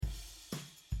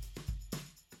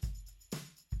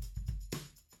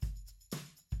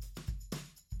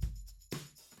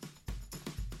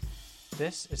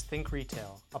This is Think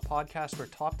Retail, a podcast where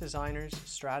top designers,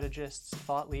 strategists,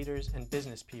 thought leaders, and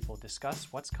business people discuss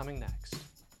what's coming next.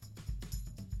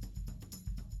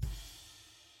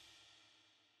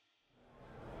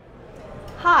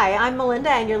 Hi, I'm Melinda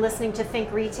and you're listening to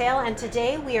Think Retail, and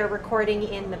today we are recording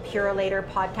in the Purolator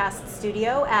podcast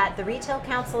studio at the Retail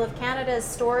Council of Canada's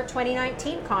Store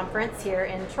 2019 conference here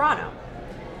in Toronto.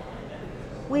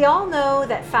 We all know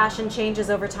that fashion changes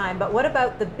over time, but what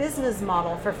about the business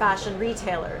model for fashion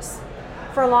retailers?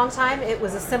 For a long time, it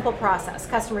was a simple process.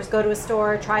 Customers go to a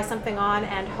store, try something on,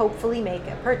 and hopefully make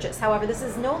a purchase. However, this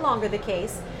is no longer the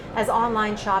case, as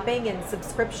online shopping and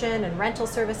subscription and rental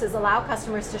services allow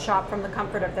customers to shop from the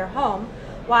comfort of their home,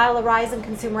 while a rise in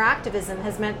consumer activism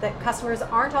has meant that customers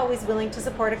aren't always willing to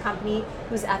support a company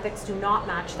whose ethics do not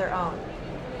match their own.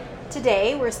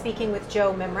 Today, we're speaking with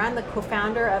Joe Mimran, the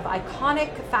co-founder of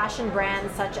iconic fashion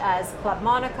brands such as Club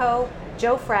Monaco,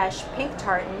 Joe Fresh, Pink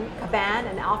Tartan, Caban,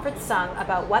 and Alfred Sung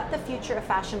about what the future of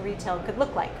fashion retail could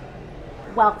look like.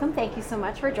 Welcome, thank you so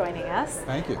much for joining us.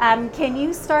 Thank you. Can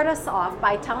you start us off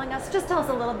by tell us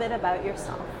a little bit about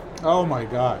yourself? Oh my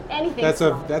God. Anything That's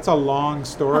small. that's a long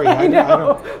story. I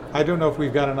know. I don't know if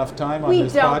we've got enough time on We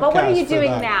this don't, podcast but what are you for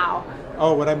doing that. now?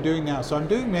 Oh, what I'm doing now. So I'm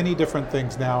doing many different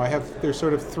things now. There's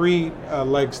sort of three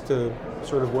legs to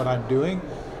sort of what I'm doing.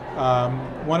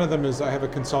 One of them is I have a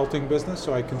consulting business,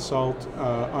 so I consult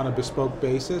on a bespoke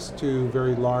basis to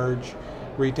very large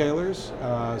retailers.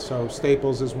 So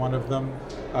Staples is one of them,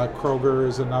 Kroger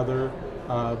is another,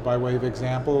 by way of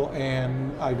example,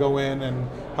 and I go in and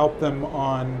help them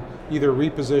on either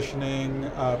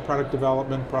repositioning, product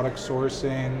development, product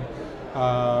sourcing,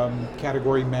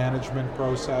 category management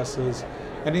processes,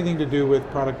 anything to do with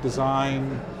product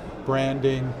design,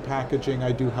 branding, packaging,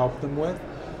 I do help them with.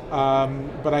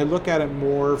 But I look at it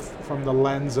more from the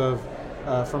lens of,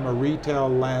 from a retail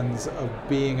lens of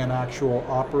being an actual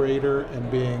operator and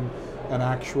being an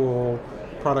actual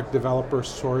product developer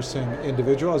sourcing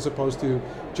individual, as opposed to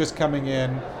just coming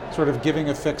in, sort of giving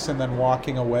a fix and then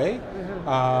walking away.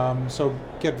 So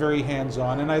get very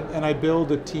hands-on, and I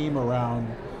build a team around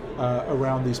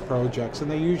these projects,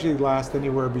 and they usually last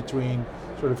anywhere between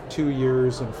sort of 2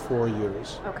 years and 4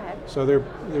 years. Okay. So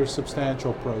they're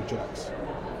substantial projects.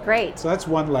 Great. So that's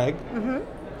one leg.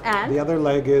 And? The other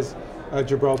leg is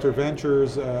Gibraltar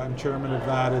Ventures. I'm chairman of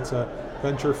that. It's a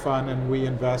venture fund, and we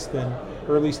invest in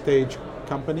early stage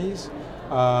companies.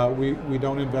 We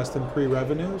don't invest in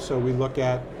pre-revenue, so we look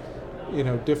at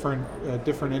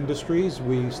different industries.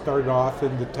 We started off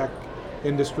in the tech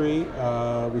industry.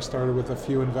 We started with a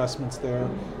few investments there,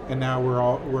 and now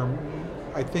we're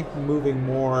I think moving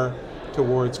more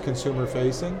towards consumer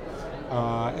facing,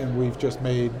 and we've just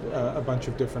made a bunch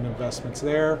of different investments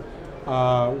there.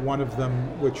 One of them,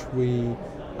 which we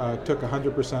took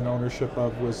 100% ownership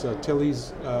of, was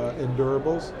Tilly's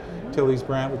Endurables, Tilly's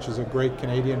brand, which is a great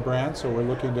Canadian brand. So we're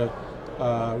looking to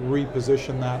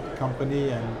reposition that company,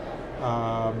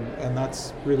 and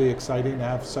that's really exciting to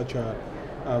have such a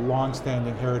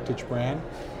long-standing heritage brand.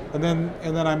 And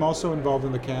then I'm also involved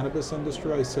in the cannabis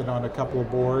industry. I sit on a couple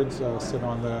of boards. Sit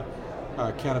on the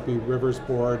Canopy Rivers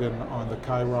board and on the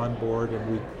Chiron board,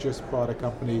 and we just bought a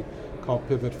company called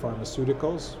Pivot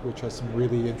Pharmaceuticals, which has some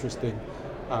really interesting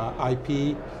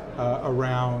IP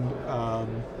around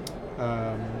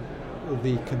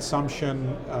the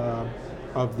consumption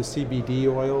of the CBD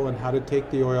oil and how to take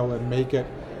the oil and make it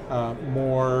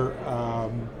more,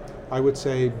 I would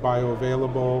say,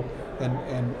 bioavailable,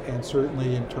 and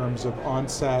certainly in terms of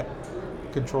onset,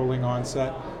 controlling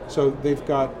onset. So they've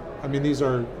got, these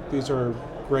are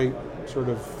great sort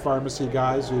of pharmacy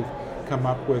guys who've come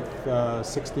up with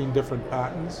 16 different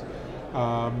patents,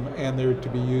 and they're to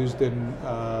be used in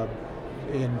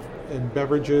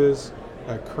beverages,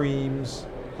 creams,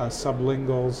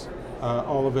 sublinguals,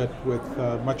 all of it with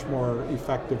much more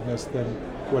effectiveness than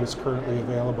what is currently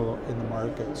available in the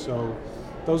market. So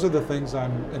those are the things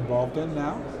I'm involved in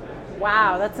now.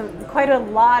 Wow, that's quite a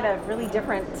lot of really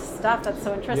different stuff. That's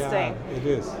so interesting. Yeah, it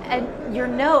is. And you're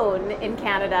known in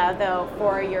Canada, though,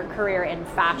 for your career in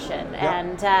fashion. Yeah.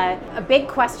 And a big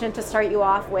question to start you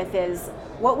off with is,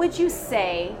 what would you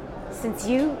say, since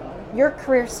your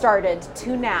career started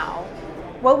to now,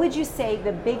 what would you say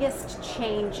the biggest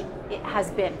change it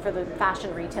has been for the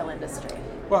fashion retail industry?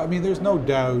 Well, there's no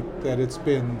doubt that it's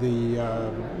been the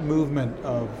movement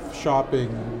of shopping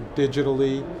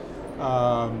digitally,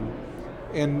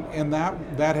 and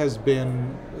that has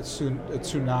been a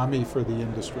tsunami for the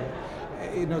industry.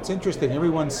 It's interesting.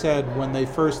 Everyone said when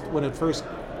it first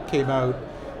came out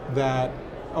that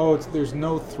there's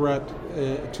no threat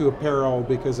to apparel,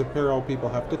 because apparel, people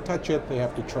have to touch it, they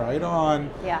have to try it on.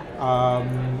 Yeah.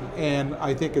 And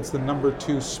I think it's the number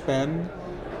 2 spend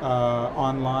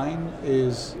online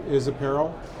is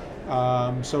apparel.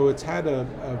 So it's had a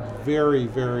very,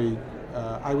 very,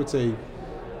 I would say,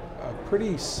 a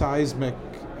pretty seismic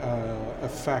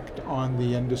effect on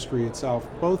the industry itself,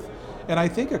 both, and I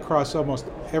think across almost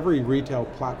every retail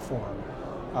platform.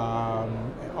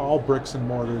 All bricks and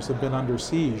mortars have been under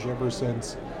siege ever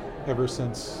since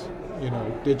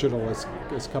digital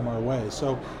has come our way.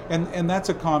 So and that's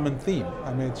a common theme.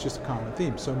 I mean, it's just a common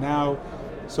theme. So now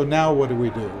what do we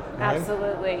do? Right?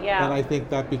 Absolutely, yeah. And I think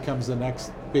that becomes the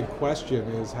next big question: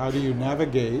 is how do you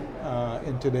navigate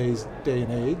in today's day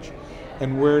and age,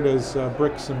 and where does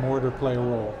bricks and mortar play a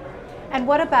role? And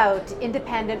what about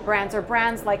independent brands or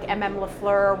brands like MM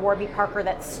Lafleur or Warby Parker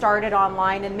that started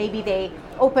online and maybe they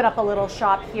open up a little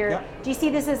shop here? Yeah. Do you see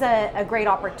this as a great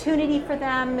opportunity for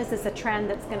them? Is this a trend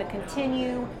that's going to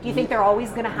continue? Do you think they're always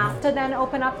going to have to then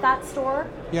open up that store?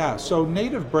 Yeah, so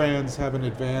native brands have an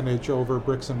advantage over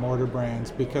bricks and mortar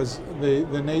brands, because the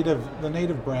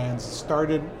native brands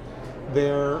started,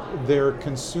 their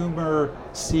consumer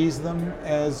sees them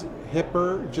as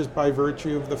hipper just by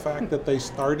virtue of the fact that they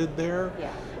started there.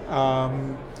 Yeah.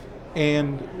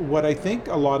 And what I think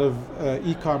a lot of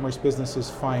e-commerce businesses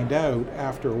find out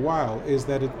after a while is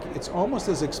that it's almost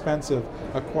as expensive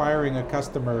acquiring a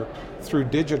customer through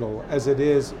digital as it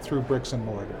is through bricks and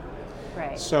mortar.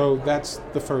 Right. So that's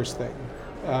the first thing.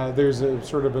 There's a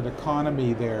sort of an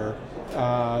economy there.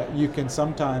 You can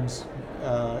sometimes,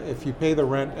 if you pay the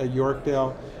rent at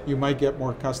Yorkdale, you might get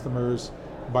more customers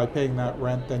by paying that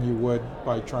rent than you would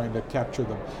by trying to capture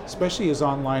them, especially as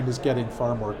online is getting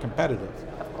far more competitive.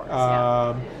 Of course,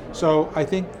 yeah. So I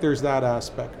think there's that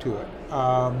aspect to it.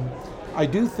 I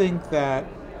do think that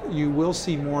you will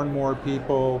see more and more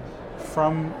people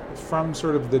from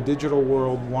sort of the digital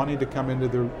world wanting to come into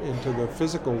the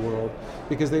physical world,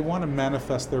 because they want to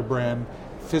manifest their brand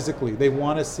physically. They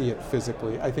want to see it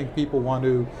physically. I think people want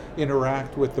to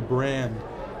interact with the brand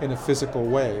in a physical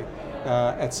way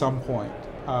at some point.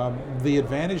 The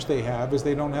advantage they have is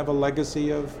they don't have a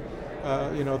legacy of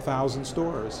 1,000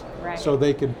 stores. Right. So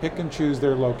they can pick and choose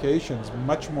their locations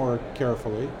much more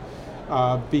carefully.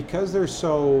 Because they're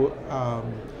so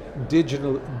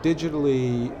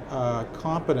digitally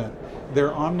competent,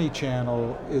 their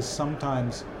omni-channel is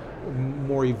sometimes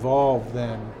more evolved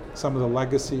than some of the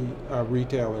legacy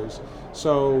retailers.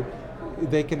 So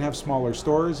they can have smaller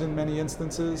stores in many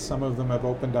instances. Some of them have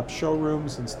opened up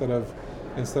showrooms instead of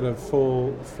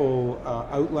full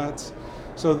outlets.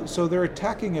 So they're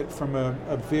attacking it from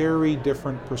a very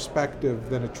different perspective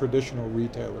than a traditional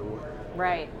retailer would.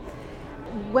 Right.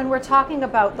 When we're talking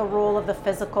about the role of the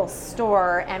physical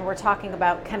store and we're talking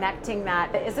about connecting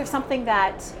that, is there something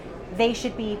that they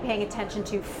should be paying attention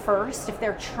to first if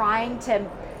they're trying to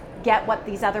get what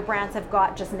these other brands have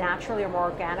got just naturally or more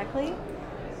organically?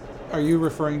 Are you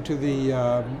referring to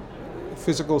the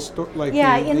physical store, like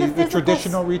the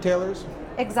traditional retailers?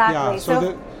 Exactly.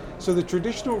 Yeah. So the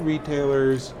traditional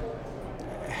retailers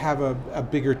have a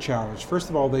bigger challenge. First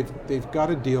of all, they've got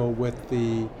to deal with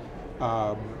the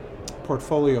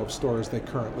portfolio of stores they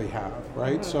currently have,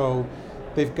 right? Mm-hmm. So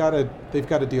they've got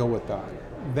to deal with that.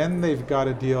 Then they've got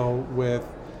to deal with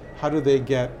how do they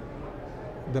get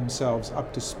themselves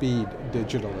up to speed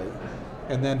digitally,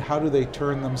 and then how do they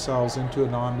turn themselves into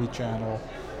an omni-channel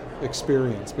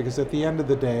experience? Because at the end of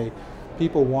the day,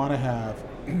 people want to have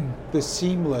this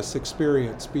seamless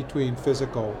experience between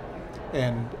physical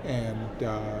and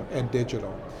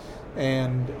digital,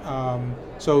 and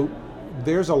so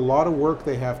there's a lot of work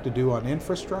they have to do on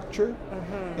infrastructure,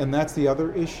 mm-hmm. and that's the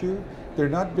other issue. They're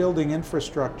not building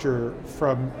infrastructure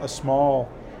from a small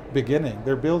beginning.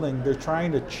 They're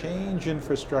trying to change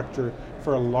infrastructure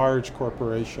for a large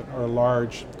corporation or a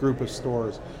large group of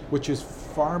stores, which is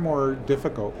far more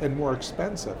difficult and more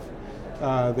expensive.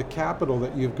 The capital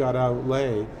that you've got to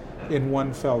outlay in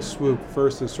one fell swoop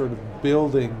versus sort of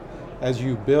building as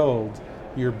you build,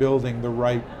 you're building the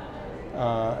right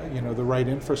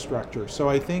infrastructure. So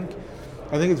I think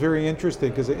it's very interesting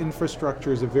because the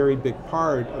infrastructure is a very big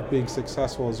part of being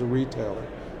successful as a retailer.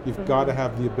 You've mm-hmm. got to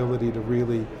have the ability to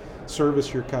really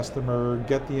service your customer,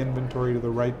 get the inventory to the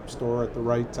right store at the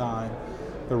right time,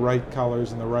 the right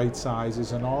colors and the right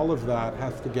sizes, and all of that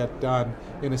has to get done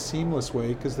in a seamless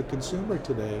way because the consumer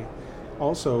today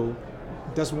also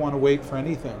doesn't want to wait for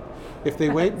anything. If they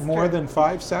wait more than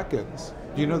 5 seconds,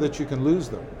 you know that you can lose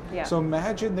them. Yeah. So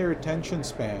imagine their attention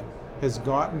span has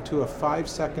gotten to a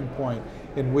 5-second point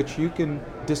in which you can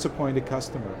disappoint a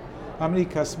customer. How many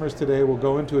customers today will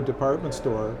go into a department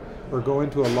store or go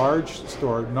into a large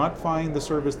store, not find the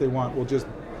service they want, will just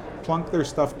plunk their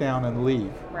stuff down and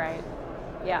leave? Right.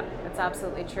 Yeah, it's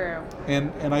absolutely true.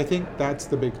 And I think that's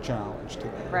the big challenge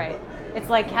today. Right. It's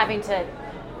like having to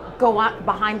go on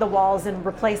behind the walls and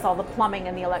replace all the plumbing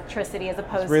and the electricity as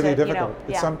opposed It's really to, difficult.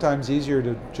 It's sometimes easier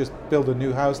to just build a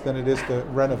new house than it is to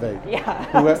renovate. Yeah,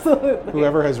 absolutely.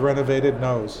 Whoever has renovated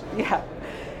knows. Yeah.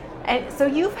 And so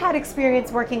you've had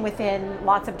experience working within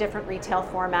lots of different retail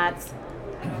formats,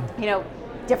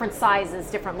 different sizes,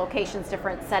 different locations,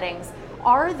 different settings.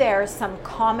 Are there some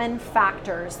common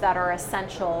factors that are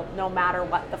essential no matter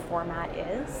what the format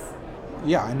is?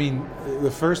 Yeah, I mean,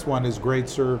 the first one is great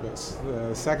service.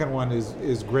 The second one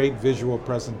is great visual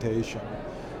presentation.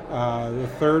 The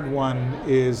third one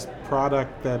is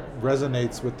product that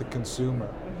resonates with the consumer.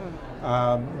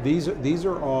 These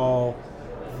are all,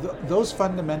 those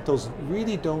fundamentals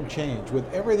really don't change. With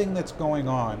everything that's going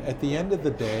on, at the end of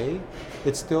the day,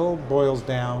 it still boils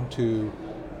down to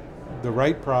the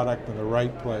right product in the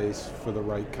right place for the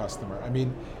right customer. I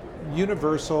mean,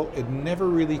 universal, it never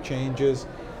really changes.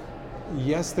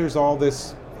 Yes, there's all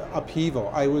this upheaval.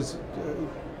 I was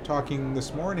talking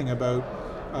this morning about,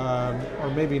 or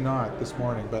maybe not this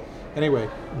morning, but anyway,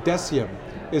 Decium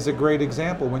is a great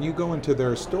example. When you go into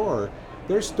their store,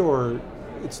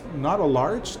 it's not a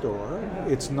large store.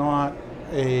 It's not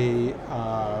a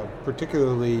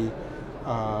particularly,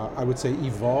 I would say,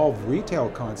 evolved retail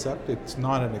concept. It's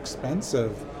not an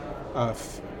expensive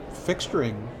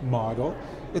fixturing model.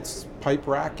 It's pipe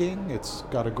racking, it's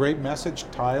got a great message,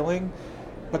 tiling,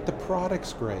 but the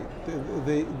product's great.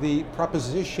 The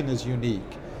proposition is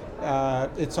unique.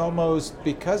 It's almost,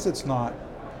 because it's not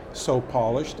so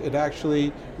polished, it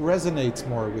actually resonates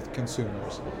more with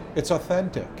consumers. It's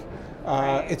authentic.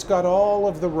 It's got all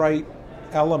of the right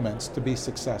elements to be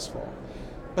successful,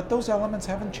 but those elements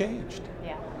haven't changed.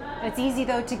 Yeah. It's easy,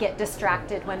 though, to get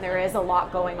distracted when there is a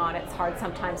lot going on. It's hard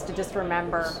sometimes to just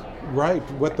remember. Right,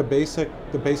 what the basic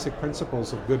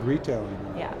principles of good retailing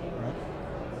are. Yeah.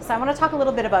 Right? So I want to talk a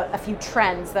little bit about a few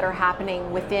trends that are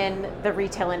happening within the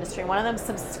retail industry. One of them is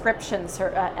subscription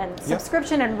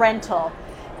and rental.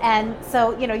 And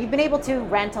so, you've been able to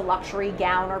rent a luxury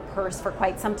gown or purse for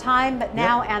quite some time, but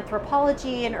now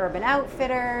Anthropologie and Urban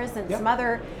Outfitters and some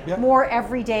other more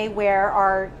everyday wear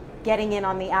are getting in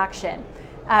on the action.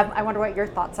 I wonder what your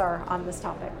thoughts are on this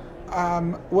topic.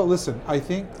 Well, listen, I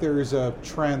think there's a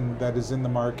trend that is in the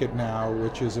market now,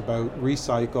 which is about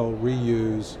recycle,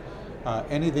 reuse.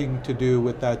 Anything to do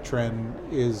with that trend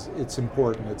it's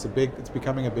important. It's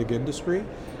becoming a big industry,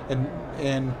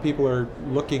 and people are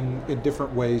looking in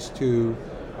different ways to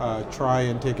try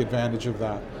and take advantage of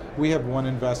that. We have one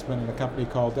investment in a company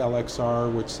called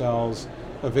LXR, which sells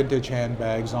vintage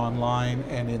handbags online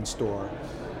and in store.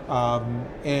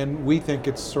 And we think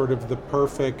it's sort of the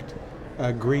perfect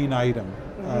green item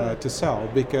to sell,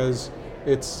 because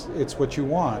it's what you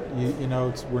want.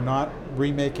 We're not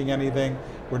remaking anything,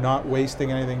 we're not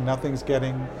wasting anything, nothing's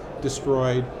getting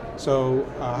destroyed. So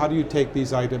how do you take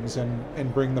these items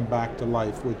and bring them back to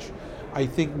life, which I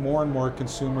think more and more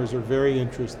consumers are very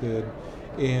interested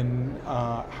in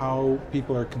how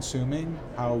people are consuming,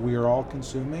 how we are all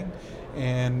consuming.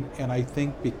 And I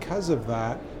think because of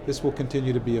that, this will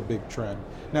continue to be a big trend.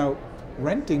 Now,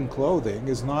 renting clothing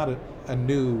is not a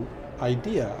new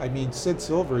idea. I mean, Sid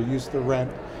Silver used to rent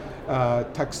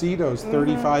tuxedos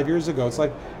 35 years ago. It's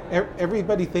like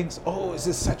everybody thinks, oh, is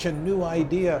this such a new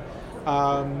idea?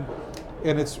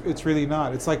 And it's really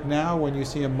not. It's like now when you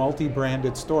see a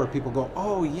multi-branded store, people go,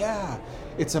 oh yeah,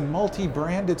 it's a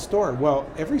multi-branded store. Well,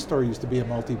 every store used to be a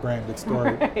multi-branded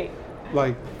store. Right.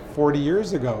 Like 40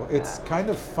 years ago. It's kind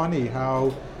of funny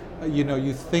how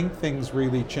you think things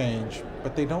really change,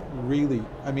 but they don't really.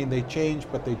 I mean, they change,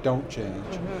 but they don't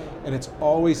change. And it's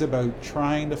always about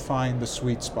trying to find the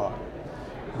sweet spot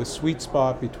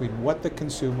between what the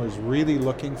consumer is really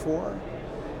looking for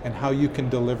and how you can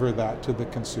deliver that to the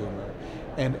consumer.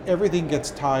 And everything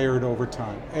gets tired over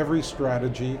time. Every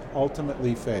strategy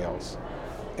ultimately fails.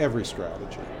 Every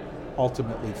strategy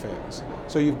ultimately fails.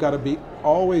 So you've got to be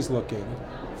always looking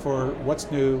for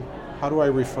what's new, how do I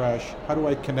refresh, how do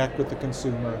I connect with the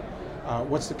consumer,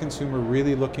 what's the consumer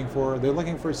really looking for? Are they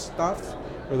looking for stuff,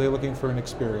 or are they looking for an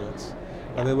experience?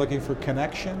 Are they looking for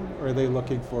connection, or are they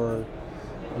looking for,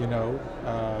 I don't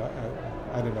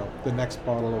know, the next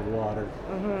bottle of water?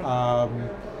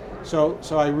 So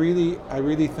I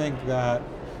really think that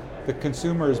the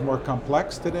consumer is more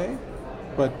complex today,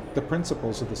 but the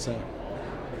principles are the same.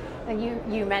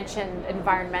 You mentioned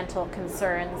environmental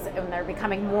concerns, and they're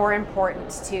becoming more important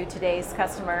to today's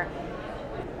customer.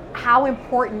 how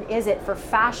important is it for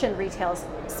fashion retail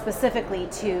specifically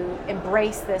to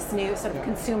embrace this new sort of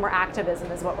consumer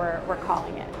activism is what we're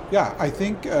calling it? Yeah, I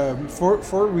think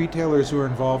for retailers who are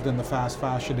involved in the fast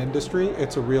fashion industry,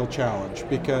 it's a real challenge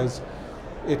because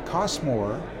it costs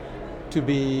more to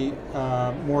be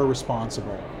more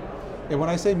responsible. And when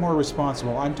I say more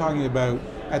responsible, I'm talking about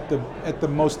at the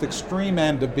most extreme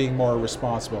end of being more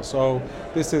responsible. So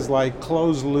this is like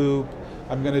closed loop.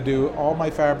 I'm going to do all my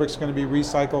fabrics going to be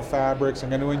recycled fabrics. I'm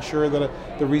going to ensure that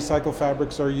the recycled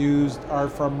fabrics are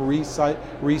from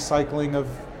recycling of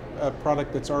a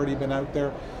product that's already been out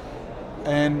there.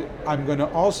 And I'm going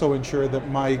to also ensure that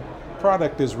my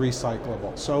product is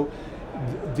recyclable. So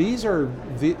it's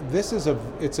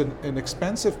an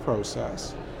expensive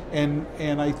process,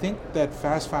 and I think that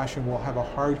fast fashion will have a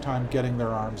hard time getting their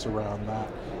arms around that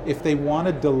if they want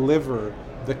to deliver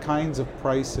the kinds of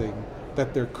pricing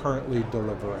that they're currently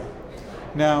delivering.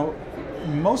 Now,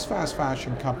 most fast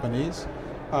fashion companies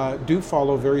do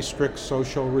follow very strict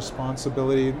social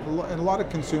responsibility, and a lot of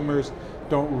consumers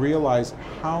don't realize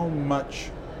how much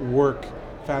work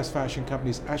fast fashion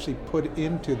companies actually put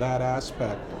into that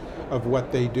aspect of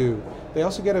what they do. They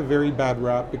also get a very bad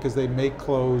rap because they make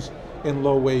clothes in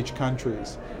low-wage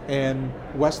countries, and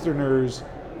Westerners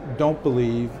don't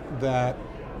believe that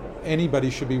anybody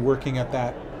should be working at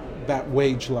that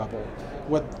wage level.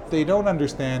 What they don't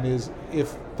understand is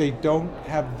if they don't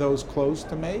have those clothes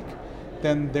to make,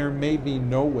 then there may be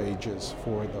no wages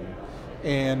for them.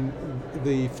 And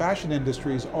the fashion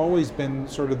industry has always been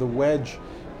sort of the wedge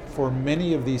for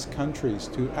many of these countries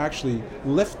to actually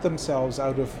lift themselves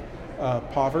out of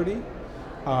poverty,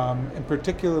 and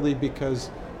particularly because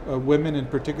women in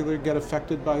particular get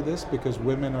affected by this because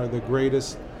women are the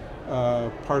greatest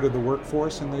part of the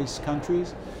workforce in these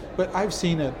countries. But I've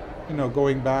seen it,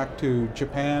 going back to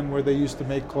Japan where they used to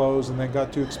make clothes and they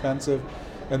got too expensive,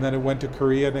 and then it went to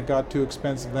Korea and it got too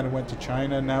expensive, then it went to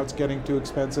China and now it's getting too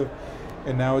expensive,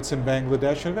 and now it's in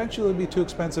Bangladesh, and eventually it'll be too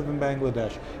expensive in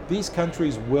Bangladesh. These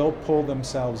countries will pull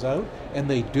themselves out, and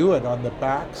they do it on the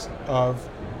backs of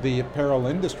the apparel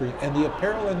industry, and the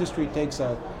apparel industry takes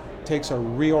a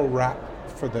real rap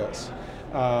for this.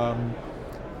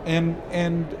 And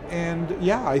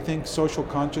yeah, I think social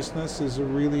consciousness is a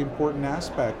really important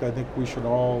aspect. I think we should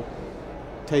all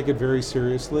take it very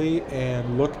seriously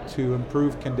and look to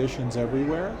improve conditions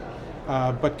everywhere.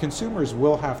 But consumers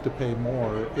will have to pay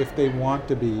more if they want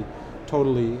to be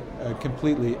totally,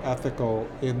 completely ethical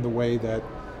in the way that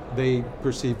they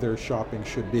perceive their shopping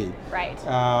should be. Right.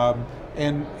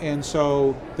 And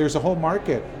so there's a whole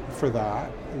market for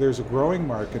that. There's a growing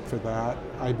market for that.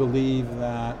 I believe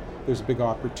that there's a big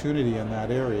opportunity in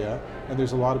that area, and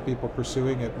there's a lot of people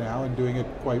pursuing it now and doing it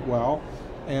quite well.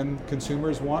 And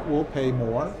consumers will pay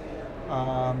more,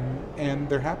 and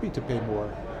they're happy to pay more.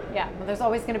 Yeah, well, there's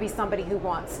always going to be somebody who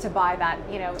wants to buy that,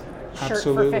 shirt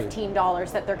Absolutely. for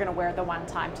 $15 that they're going to wear the one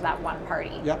time to that one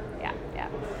party. Yep. Yeah.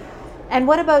 And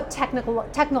what about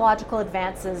technological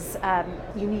advances,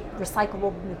 unique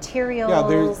recyclable materials? Yeah,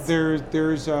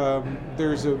 there's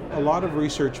a lot of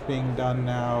research being done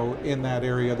now in that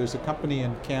area. There's a company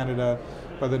in Canada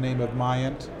by the name of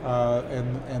Myant,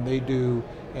 and they do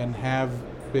and have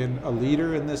been a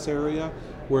leader in this area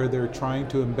where they're trying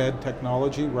to embed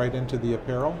technology right into the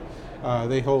apparel.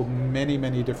 They hold many,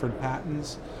 many different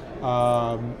patents.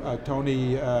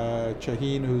 Tony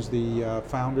Chahine, who's the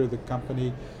founder of the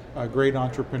company, a great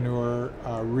entrepreneur,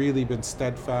 really been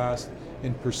steadfast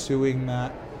in pursuing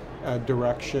that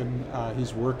direction.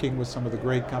 He's working with some of the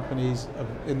great companies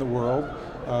in the world,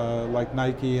 like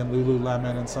Nike and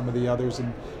Lululemon and some of the others,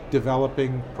 in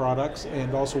developing products,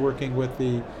 and also working with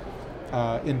the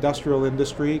industrial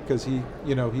industry, because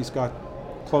he's got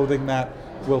clothing that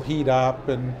will heat up,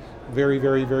 and very,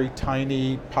 very, very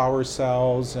tiny power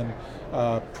cells, and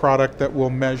product that will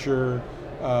measure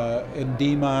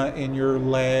edema in your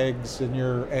legs and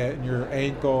your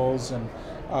ankles, and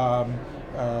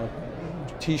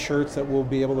T-shirts that will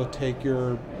be able to take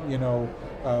your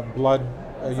blood,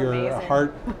 your amazing.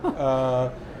 Heart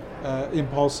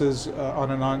impulses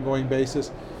on an ongoing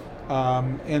basis.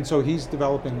 And so he's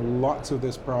developing lots of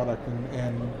this product,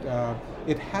 and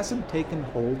it hasn't taken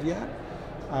hold yet.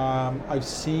 I've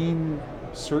seen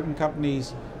certain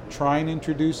companies try and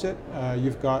introduce it.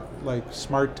 You've got like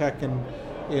Smart Tech in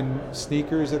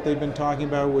sneakers that they've been talking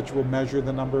about, which will measure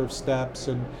the number of steps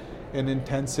and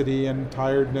intensity and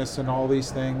tiredness and all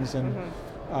these things. And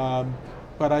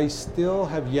but I still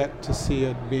have yet to see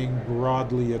it being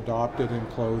broadly adopted in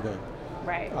clothing.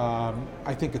 Right.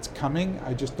 I think it's coming.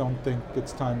 I just don't think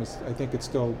it's time. I think it's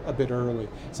still a bit early.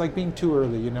 It's like being too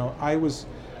early. You know, I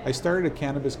started a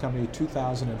cannabis company in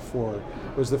 2004.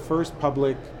 It was the first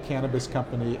public cannabis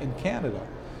company in Canada,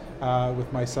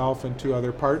 with myself and 2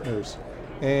 other partners.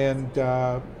 And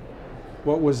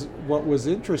what was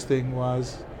interesting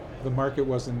was the market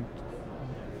wasn't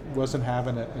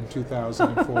having it in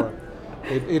 2004.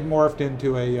 It morphed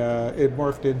into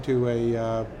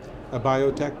a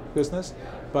biotech business,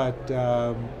 but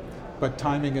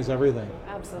timing is everything.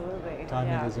 Absolutely.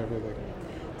 Timing is everything.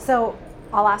 So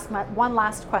I'll ask one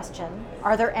last question.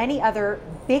 Are there any other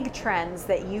big trends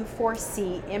that you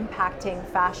foresee impacting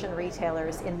fashion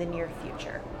retailers in the near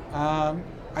future?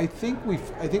 I think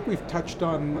we've touched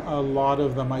on a lot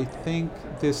of them. I think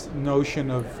this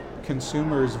notion of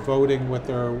consumers voting with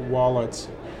their wallets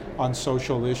on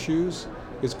social issues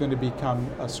is going to become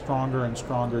a stronger and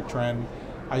stronger trend.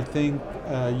 I think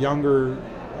the younger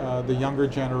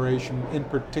generation in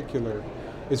particular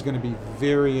is going to be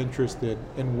very interested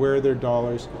in who their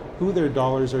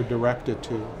dollars are directed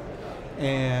to,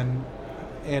 and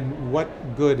what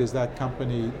good is that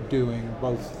company doing,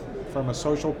 both from a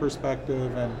social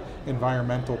perspective and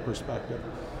environmental perspective.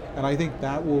 And I think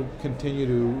that will continue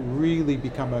to really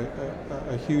become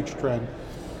a huge trend.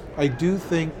 I do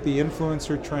think the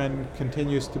influencer trend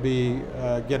continues to be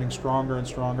getting stronger and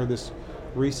stronger. This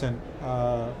recent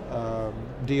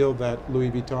deal that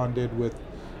Louis Vuitton did with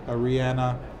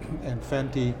Rihanna and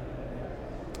Fenty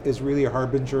is really a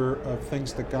harbinger of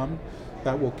things to come.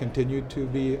 That will continue to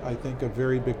be, I think, a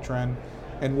very big trend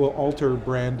and will alter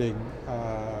branding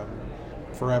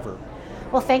forever.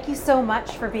 Well, thank you so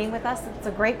much for being with us. It's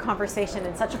a great conversation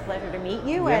and such a pleasure to meet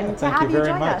you and to have you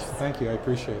join us. Thank you, I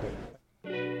appreciate it.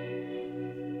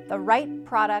 The right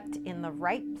product in the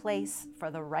right place for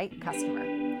the right customer.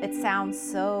 It sounds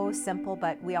so simple,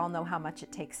 but we all know how much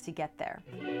it takes to get there.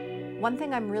 One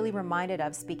thing I'm really reminded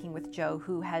of speaking with Joe,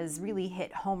 who has really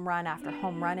hit home run after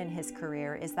home run in his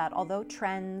career, is that although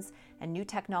trends and new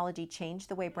technology change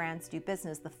the way brands do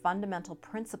business, the fundamental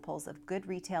principles of good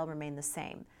retail remain the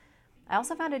same. I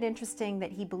also found it interesting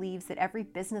that he believes that every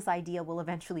business idea will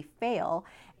eventually fail,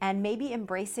 and maybe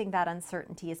embracing that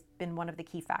uncertainty has been one of the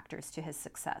key factors to his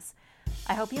success.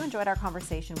 I hope you enjoyed our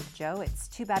conversation with Joe. It's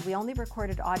too bad we only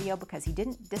recorded audio because he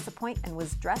didn't disappoint and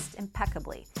was dressed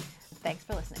impeccably. Thanks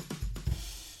for listening.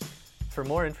 For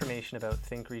more information about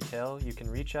Think Retail, you can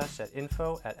reach us at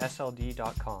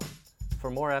info@sld.com.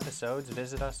 For more episodes,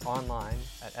 visit us online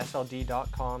at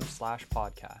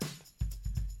sld.com/podcast.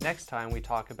 Next time, we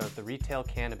talk about the retail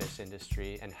cannabis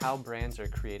industry and how brands are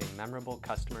creating memorable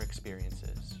customer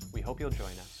experiences. We hope you'll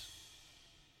join us.